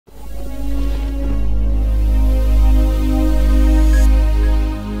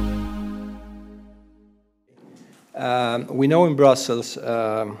We know in Brussels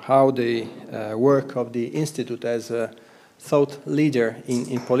how the work of the Institute as a thought leader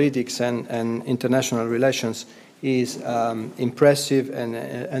in politics and international relations is impressive,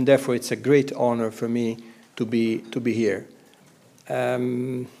 and therefore it's a great honor for me to be here.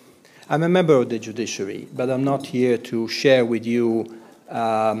 I'm a member of the judiciary, but I'm not here to share with you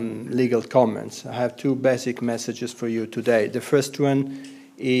legal comments. I have two basic messages for you today. The first one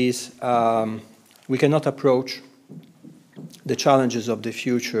is we cannot approach the challenges of the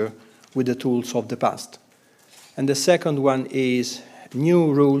future with the tools of the past. And the second one is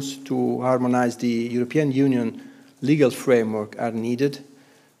new rules to harmonize the European Union legal framework are needed,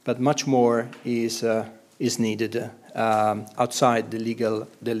 but much more is needed outside the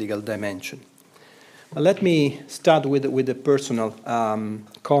legal dimension. Let me start with a personal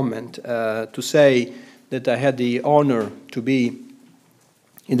comment to say that I had the honor to be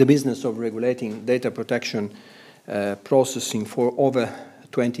in the business of regulating data protection processing for over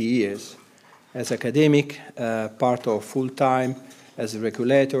 20 years. As academic, part of full-time, as a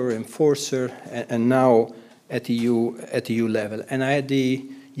regulator, enforcer, and now at EU level. And I had the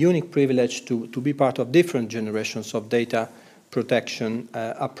unique privilege to be part of different generations of data protection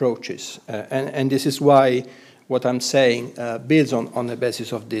approaches. And this is why what I'm saying builds on the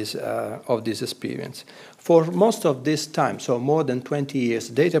basis of this experience. For most of this time, so more than 20 years,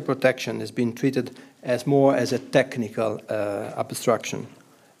 data protection has been treated as more as a technical abstraction,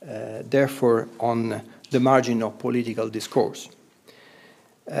 therefore on the margin of political discourse.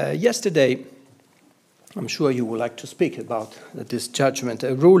 Yesterday, I'm sure you would like to speak about this judgment,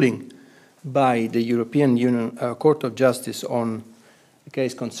 a ruling by the European Union Court of Justice on a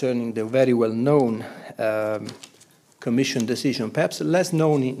case concerning the very well-known Commission decision, perhaps less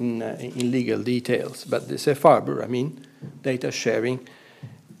known in legal details, but the safe harbor, data sharing,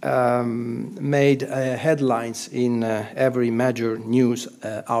 made headlines in every major news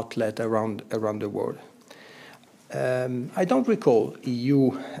outlet around the world. I don't recall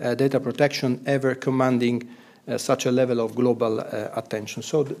EU data protection ever commanding such a level of global attention.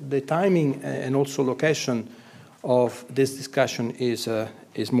 So the timing and also location of this discussion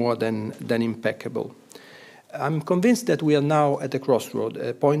is more than impeccable. I'm convinced that we are now at a crossroad,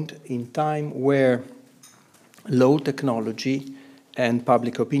 a point in time where law, technology, and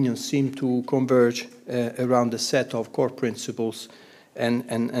public opinion seem to converge around a set of core principles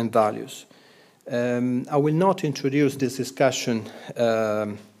and values. I will not introduce this discussion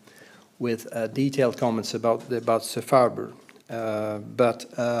with detailed comments about safe harbor, but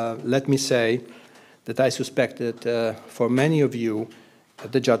let me say that I suspect that for many of you,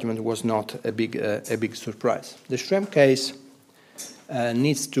 the judgment was not a big surprise. The Schrems case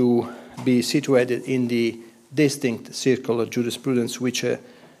needs to be situated in the distinct circle of jurisprudence which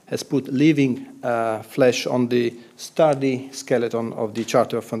has put living flesh on the sturdy skeleton of the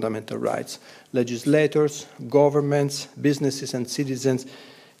Charter of Fundamental Rights. Legislators, governments, businesses, and citizens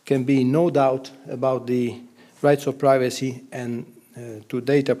can be no doubt about the rights of privacy and to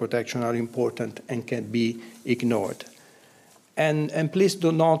data protection are important and can be ignored. And please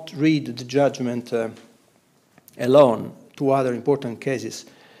do not read the judgment alone. Two other important cases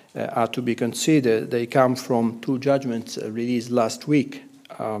are to be considered. They come from two judgments released last week,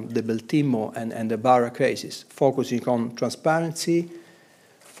 the Beltimo and the Barra cases, focusing on transparency,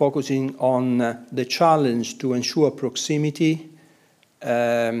 focusing on the challenge to ensure proximity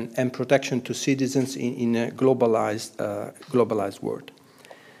and protection to citizens in a globalized world.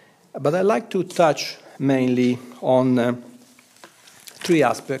 But I'd like to touch mainly on three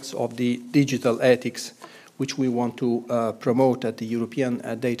aspects of the digital ethics which we want to promote at the European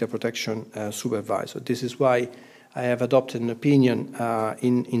Data Protection Supervisor. This is why I have adopted an opinion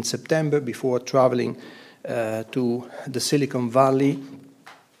in September before traveling to the Silicon Valley.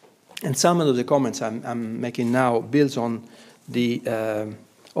 And some of the comments I'm making now builds on the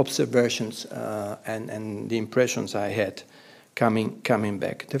observations and the impressions I had coming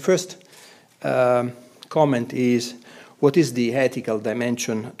back. The first comment is, what is the ethical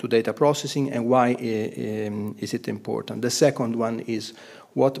dimension to data processing and why is it important? The second one is,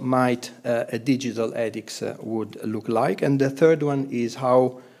 what might a digital ethics would look like? And the third one is,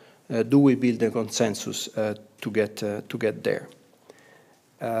 how do we build a consensus to get there?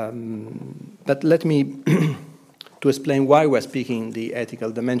 But let me, to explain why we're speaking the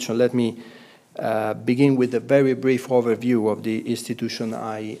ethical dimension, let me begin with a very brief overview of the institution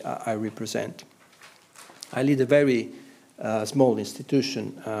I represent. I lead a very small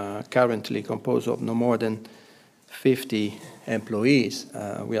institution, currently composed of no more than 50 employees.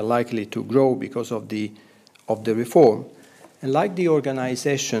 We are likely to grow because of the reform. And like the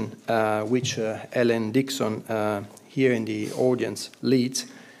organization which Ellen Dixon here in the audience leads,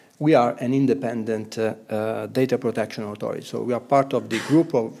 we are an independent data protection authority. So we are part of the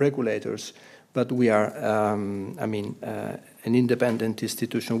group of regulators, but we are, an independent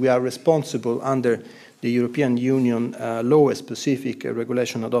institution. We are responsible under the European Union law, a specific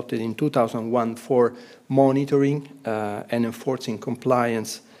regulation adopted in 2001 for monitoring and enforcing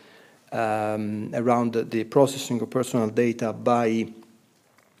compliance around the processing of personal data by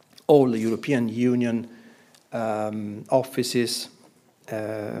all the European Union offices,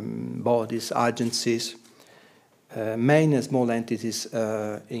 bodies, agencies, main and small entities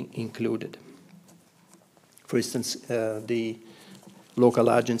included. For instance, the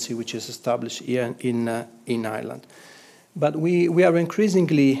local agency which is established here in Ireland. But we are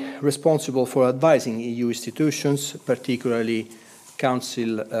increasingly responsible for advising EU institutions, particularly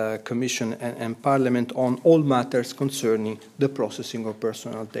Council, Commission and Parliament, on all matters concerning the processing of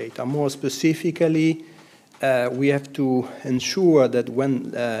personal data. More specifically, we have to ensure that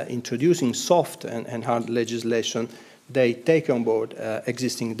when introducing soft and hard legislation, they take on board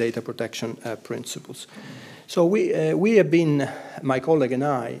existing data protection principles. So we have been, my colleague and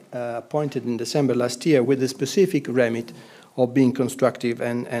I, appointed in December last year with a specific remit of being constructive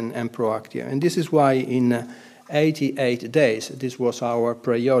and proactive. And this is why in 88 days, this was our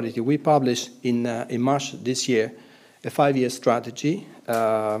priority. We published in March this year a 5-year strategy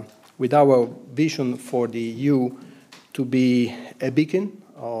with our vision for the EU to be a beacon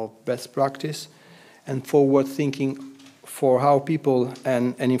of best practice and forward thinking for how people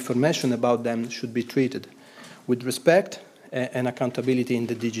and information about them should be treated with respect and accountability in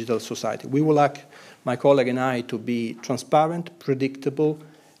the digital society. We would like, my colleague and I, to be transparent, predictable,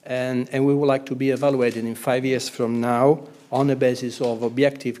 and we would like to be evaluated in 5 years from now on the basis of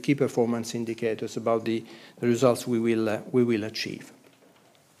objective key performance indicators about the results we will achieve.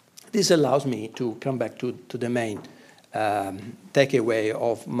 This allows me to come back to the main takeaway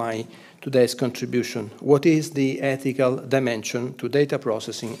of my today's contribution. What is the ethical dimension to data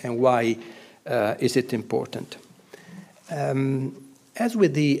processing and why is it important? As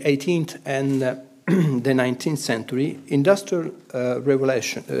with the 18th and the 19th century, industrial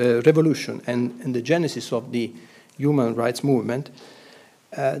revolution and the genesis of the human rights movement,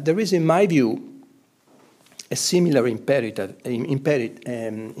 there is, in my view, a similar imperative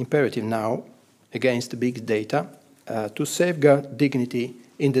now against big data to safeguard dignity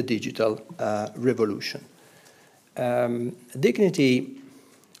in the digital revolution. Dignity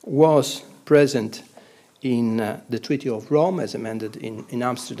was present in the Treaty of Rome, as amended in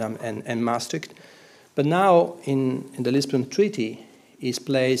Amsterdam and Maastricht, but now in the Lisbon Treaty is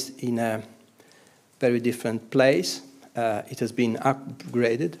placed in a very different place. It has been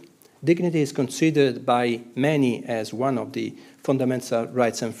upgraded. Dignity is considered by many as one of the fundamental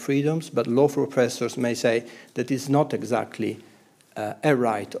rights and freedoms, but law professors may say that it's not exactly a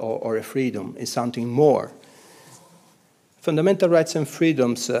right or a freedom, it's something more. Fundamental rights and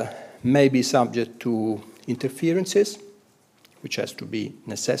freedoms may be subject to interferences, which has to be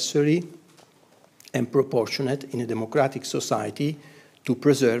necessary and proportionate in a democratic society to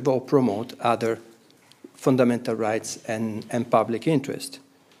preserve or promote other fundamental rights and public interest.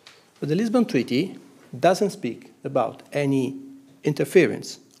 But the Lisbon Treaty doesn't speak about any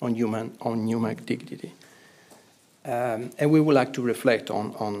interference on human dignity. And we would like to reflect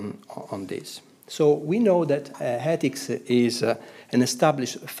on this. So we know that ethics is an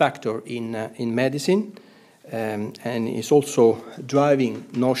established factor in medicine and is also driving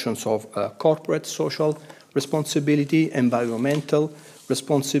notions of corporate social responsibility, environmental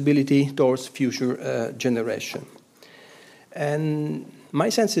responsibility towards future generation. And my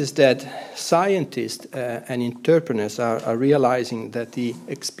sense is that scientists and entrepreneurs are realizing that the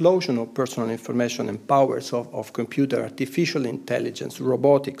explosion of personal information and powers of computer, artificial intelligence,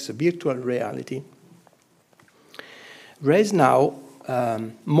 robotics, virtual reality raise now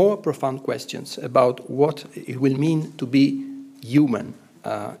more profound questions about what it will mean to be human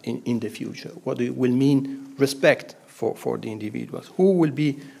in the future, what it will mean respect for the individuals, who will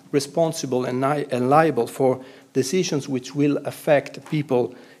be responsible and liable for decisions which will affect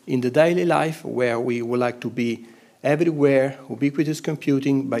people in the daily life, where we would like to be everywhere, ubiquitous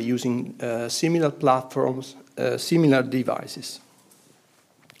computing by using similar platforms, similar devices.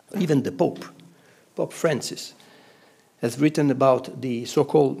 Even the Pope Francis, has written about the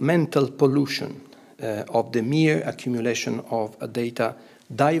so-called mental pollution of the mere accumulation of data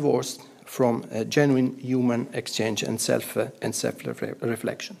divorced from a genuine human exchange and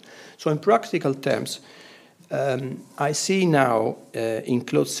self-reflection. So in practical terms, I see now in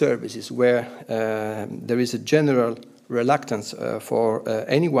cloud services where there is a general reluctance for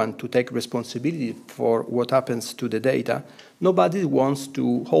anyone to take responsibility for what happens to the data, nobody wants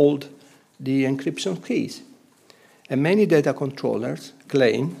to hold the encryption keys. And many data controllers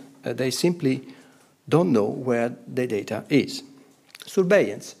claim they simply don't know where the data is.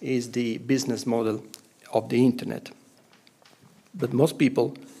 Surveillance is the business model of the internet, but most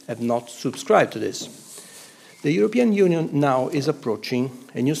people have not subscribed to this. The European Union now is approaching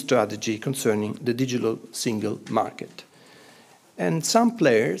a new strategy concerning the digital single market. And some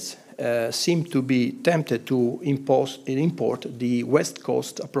players seem to be tempted to import the West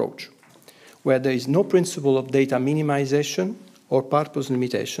Coast approach, where there is no principle of data minimization or purpose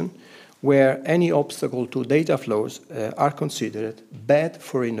limitation, where any obstacle to data flows are considered bad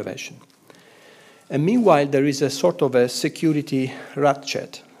for innovation. And meanwhile, there is a sort of a security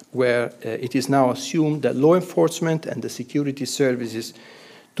ratchet, where it is now assumed that law enforcement and the security services,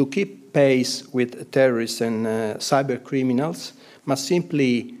 to keep pace with terrorists and cyber criminals, must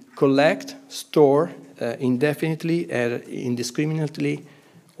simply collect, store indefinitely and indiscriminately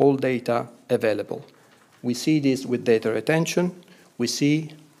all data available. We see this with data retention. We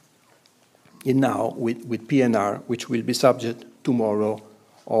see it now with PNR, which will be subject tomorrow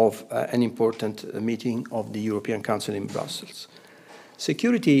of an important meeting of the European Council in Brussels.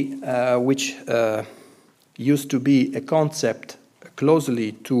 Security, which used to be a concept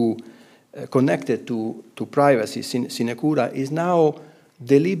closely connected to privacy, sinecura, is now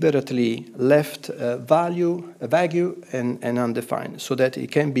deliberately left vague and undefined, so that it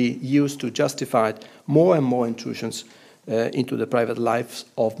can be used to justify more and more intrusions into the private lives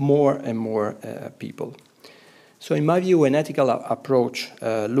of more and more people. So in my view, an ethical approach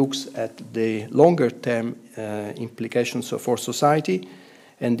looks at the longer-term implications for society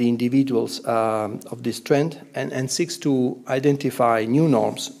and the individuals of this trend, and seeks to identify new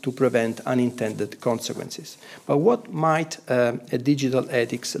norms to prevent unintended consequences. But what might a digital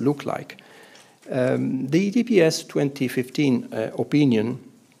ethics look like? The EDPS 2015 opinion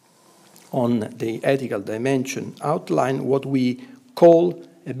on the ethical dimension outline what we call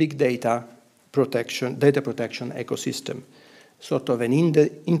a big data protection ecosystem, sort of an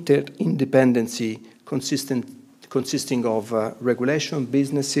interdependency consisting of regulation,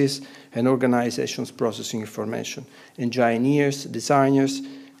 businesses, and organizations processing information, engineers, designers,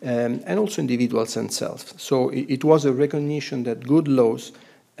 and also individuals themselves. So it was a recognition that good laws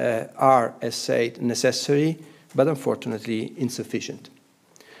are, as said, necessary, but unfortunately insufficient.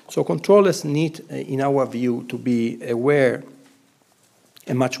 So controllers need, in our view, to be aware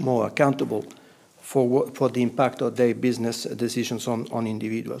and much more accountable for the impact of their business decisions on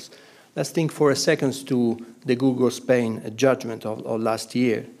individuals. Let's think for a second to the Google Spain judgment of last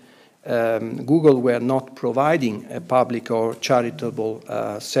year. Google were not providing a public or charitable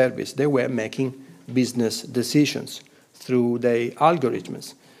service. They were making business decisions through their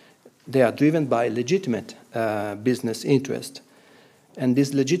algorithms. They are driven by legitimate business interest. And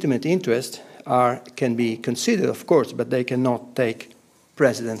these legitimate interests can be considered, of course, but they cannot take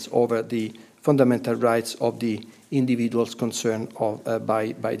precedence over the fundamental rights of the individuals concerned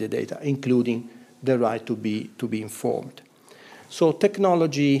by the data, including the right to be informed. So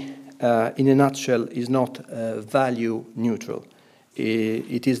technology, in a nutshell, is not value neutral.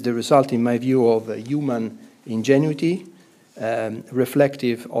 It is the result, in my view, of human ingenuity,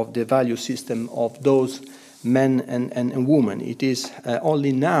 reflective of the value system of those men and women. It is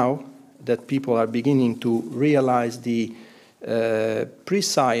only now that people are beginning to realize the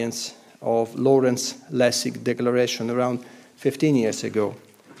pre-science of Lawrence Lessig declaration around 15 years ago,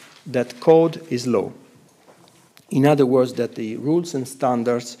 that code is law. In other words, that the rules and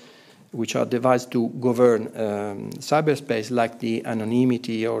standards which are devised to govern cyberspace, like the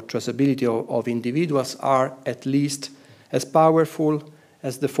anonymity or traceability of individuals, are at least as powerful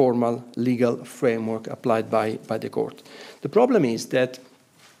as the formal legal framework applied by the court. The problem is that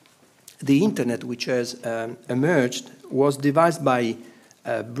the internet, which has emerged, was devised by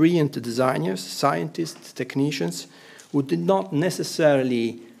brilliant designers, scientists, technicians, who did not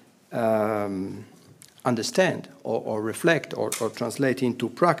necessarily understand or reflect or translate into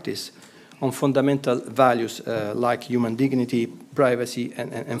practice on fundamental values like human dignity, privacy,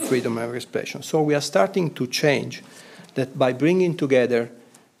 and freedom of expression. So we are starting to change that by bringing together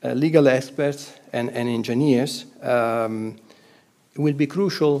legal experts and engineers. It will be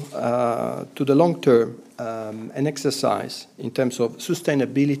crucial to the long term an exercise in terms of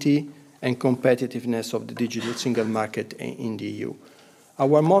sustainability and competitiveness of the digital single market in the EU.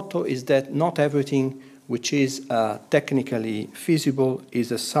 Our motto is that not everything which is technically feasible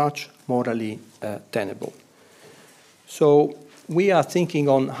is as such morally tenable. So we are thinking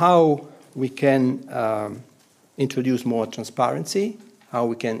on how we can introduce more transparency, how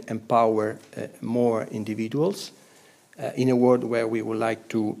we can empower more individuals in a world where we would like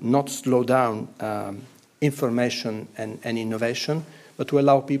to not slow down information and innovation, but to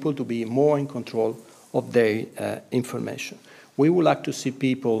allow people to be more in control of their information. We would like to see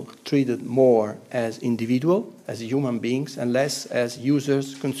people treated more as individuals, as human beings, and less as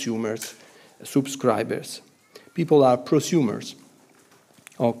users, consumers, subscribers. People are prosumers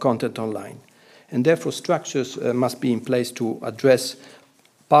of content online, and therefore structures must be in place to address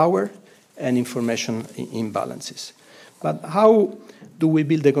power and information imbalances. But how do we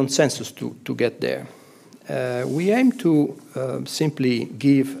build a consensus to get there? We aim to simply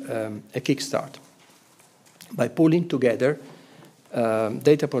give a kickstart by pulling together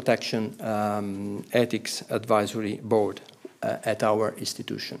Data Protection Ethics Advisory Board at our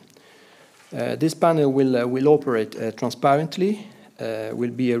institution. This panel will operate transparently,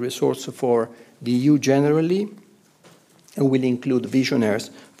 will be a resource for the EU generally, and will include visionaries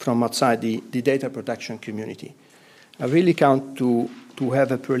from outside the data protection community. I really count to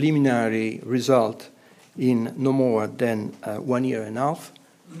have a preliminary result in no more than 1 year and a half,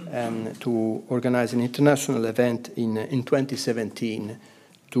 and to organize an international event in 2017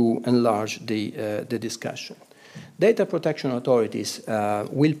 to enlarge the discussion. Data protection authorities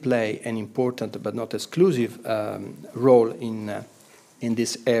will play an important but not exclusive role in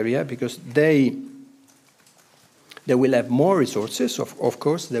this area, because they will have more resources, of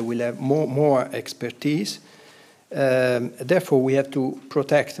course, they will have more expertise. Therefore, we have to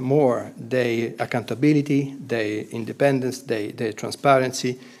protect more their accountability, their independence, their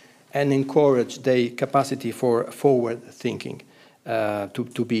transparency, and encourage their capacity for forward thinking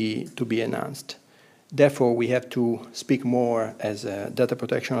to be enhanced. Therefore, we have to speak more as data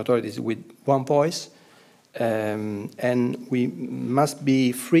protection authorities with one voice, and we must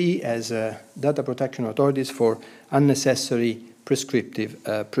be free as data protection authorities for unnecessary prescriptive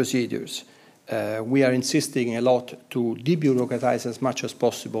procedures. We are insisting a lot to debureaucratize as much as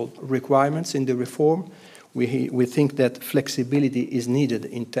possible requirements in the reform. We think that flexibility is needed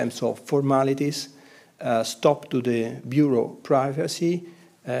in terms of formalities, stop to the bureau privacy.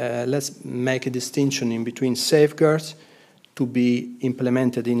 Let's make a distinction in between safeguards to be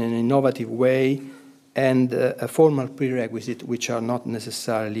implemented in an innovative way and a formal prerequisite which are not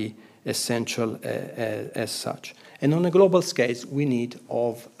necessarily essential as such. And on a global scale, we need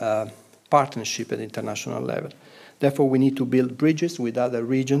of partnership at the international level. Therefore, we need to build bridges with other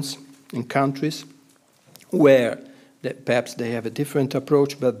regions and countries where perhaps they have a different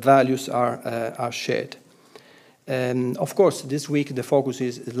approach, but values are shared. Of course, this week the focus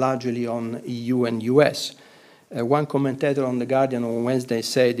is largely on EU and US. One commentator on The Guardian on Wednesday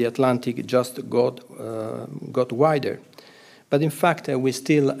said the Atlantic just got wider. But in fact, we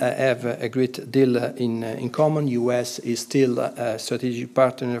still have a great deal in common. US is still a strategic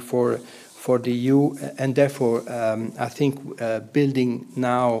partner for the EU, and therefore I think building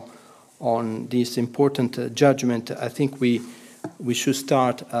now on this important judgment, I think we should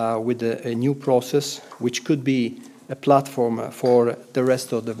start with a new process, which could be a platform for the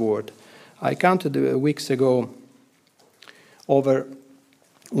rest of the world. I counted weeks ago over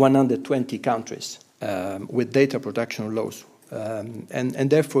 120 countries with data protection laws. And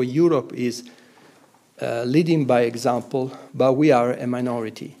therefore Europe is leading by example, but we are a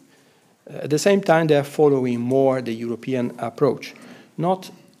minority. At the same time, they are following more the European approach,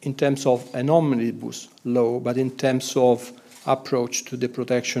 not in terms of an omnibus law, but in terms of approach to the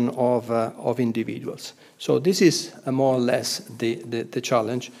protection of individuals. So this is more or less the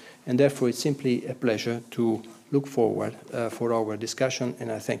challenge, and therefore it's simply a pleasure to look forward for our discussion,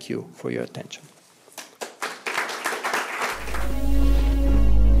 and I thank you for your attention.